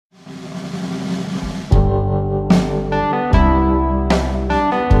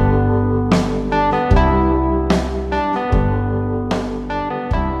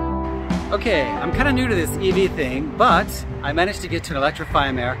Okay, I'm kind of new to this EV thing, but I managed to get to Electrify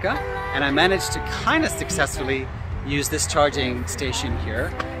America, and I managed to kind of successfully use this charging station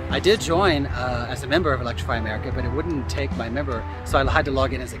here. I did join as a member of Electrify America, but it wouldn't take my member, so I had to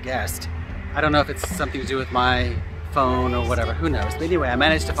log in as a guest. I don't know if it's something to do with my phone or whatever, who knows. But anyway, I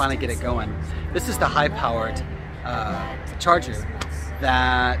managed to finally get it going. This is the high-powered charger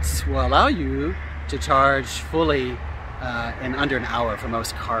that will allow you to charge fully in under an hour for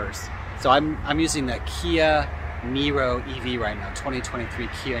most cars. So I'm using the Kia Niro EV right now, 2023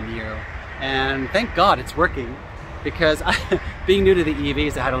 Kia Niro. And thank God it's working, because being new to the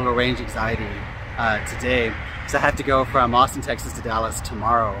EVs, I had a little range anxiety today, because I have to go from Austin, Texas to Dallas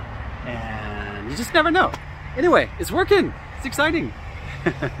tomorrow, and you just never know. Anyway, it's working. It's exciting.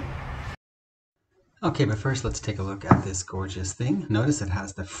 Okay, but first let's take a look at this gorgeous thing. Notice it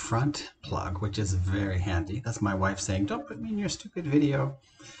has the front plug, which is very handy. That's my wife saying, "Don't put me in your stupid video."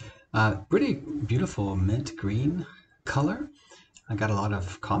 Pretty beautiful mint green color. I got a lot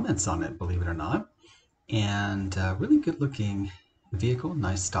of comments on it, believe it or not. And really good looking vehicle,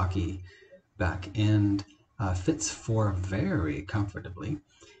 nice stocky back end, fits four very comfortably.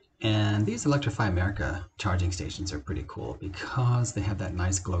 And these Electrify America charging stations are pretty cool because they have that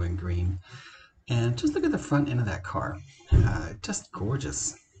nice glowing green. And just look at the front end of that car. Just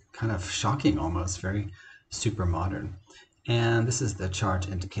gorgeous, kind of shocking almost, very super modern. And this is the charge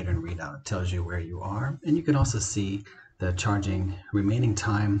indicator and readout. It tells you where you are. And you can also see the charging remaining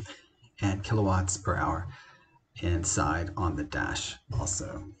time and kilowatts per hour inside on the dash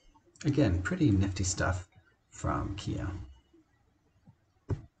also. Again, pretty nifty stuff from Kia.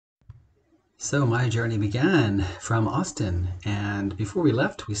 So my journey began from Austin, and before we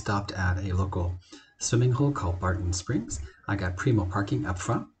left, we stopped at a local swimming hole called Barton Springs. I got primo parking up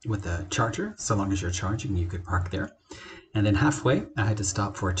front with a charger. So long as you're charging, you could park there. And then halfway, I had to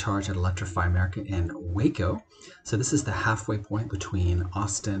stop for a charge at Electrify America in Waco. So this is the halfway point between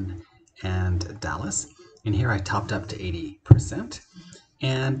Austin and Dallas. And here I topped up to 80%.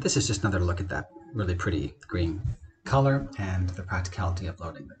 And this is just another look at that really pretty green color and the practicality of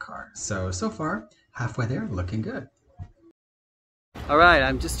loading the car. So far, halfway there, looking good. All right,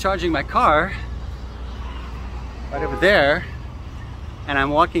 I'm just charging my car right over there, and I'm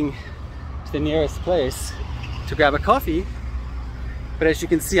walking to the nearest place to grab a coffee. But as you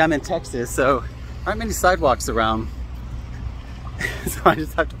can see, I'm in Texas, so there aren't many sidewalks around. So I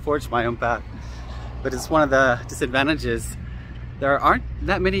just have to forge my own path. But it's one of the disadvantages. There aren't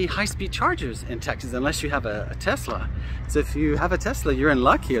that many high-speed chargers in Texas unless you have a Tesla. So if you have a Tesla, you're in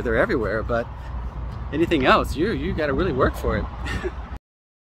luck here. They're everywhere, but anything else, you got to really work for it.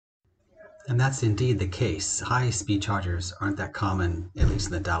 And that's indeed the case. High-speed chargers aren't that common, at least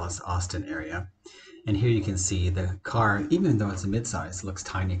in the Dallas-Austin area. And here you can see the car, even though it's a midsize, looks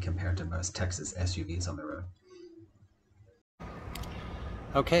tiny compared to most Texas SUVs on the road.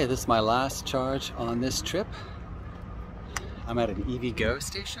 Okay, this is my last charge on this trip. I'm at an EVgo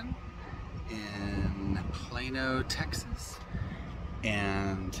station in Plano, Texas.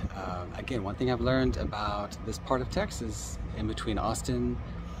 And again, one thing I've learned about this part of Texas, in between Austin,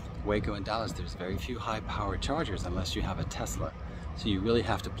 Waco, and Dallas, there's very few high-powered chargers unless you have a Tesla. So you really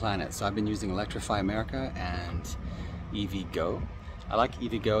have to plan it. So I've been using Electrify America and EVgo. I like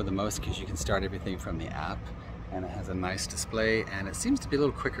EVgo the most because you can start everything from the app, and it has a nice display, and it seems to be a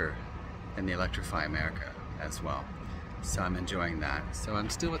little quicker than the Electrify America as well. So I'm enjoying that. So I'm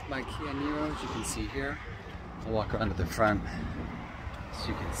still with my Kia Niro, as you can see here. I'll walk around to the front so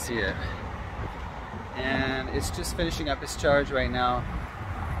you can see it. And it's just finishing up its charge right now.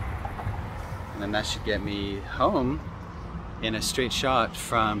 And then that should get me home in a straight shot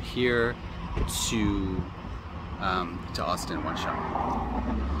from here to Austin in one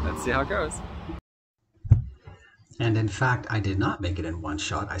shot. Let's see how it goes. And in fact, I did not make it in one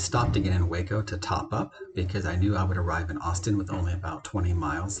shot. I stopped again in Waco to top up because I knew I would arrive in Austin with only about 20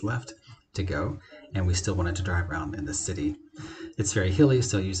 miles left to go, and we still wanted to drive around in the city. It's very hilly,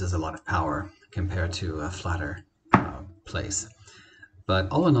 so it uses a lot of power compared to a flatter place. But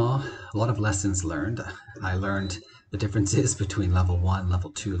all in all, a lot of lessons learned. I learned the differences between level 1,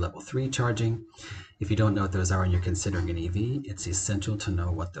 level 2, level 3 charging. If you don't know what those are and you're considering an EV, it's essential to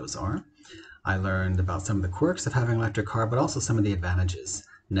know what those are. I learned about some of the quirks of having an electric car, but also some of the advantages,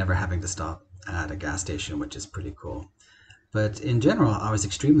 never having to stop at a gas station, which is pretty cool. But in general, I was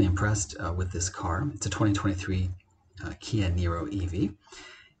extremely impressed with this car. It's a 2023 Kia Niro EV,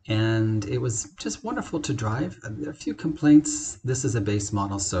 and it was just wonderful to drive. There are a few complaints. This is a base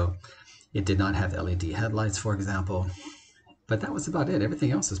model, so it did not have LED headlights, for example, but that was about it.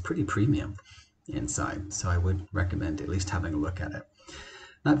 Everything else is pretty premium inside, so I would recommend at least having a look at it.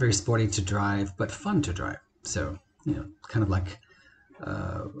 Not very sporty to drive, but fun to drive. So, kind of like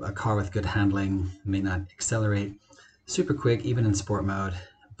a car with good handling, may not accelerate super quick, even in sport mode,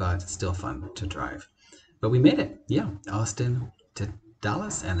 but still fun to drive. But we made it. Yeah, Austin to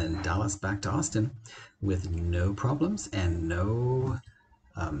Dallas, and then Dallas back to Austin with no problems and no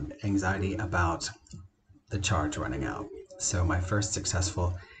anxiety about the charge running out. So my first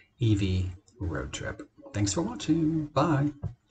successful EV road trip. Thanks for watching. Bye.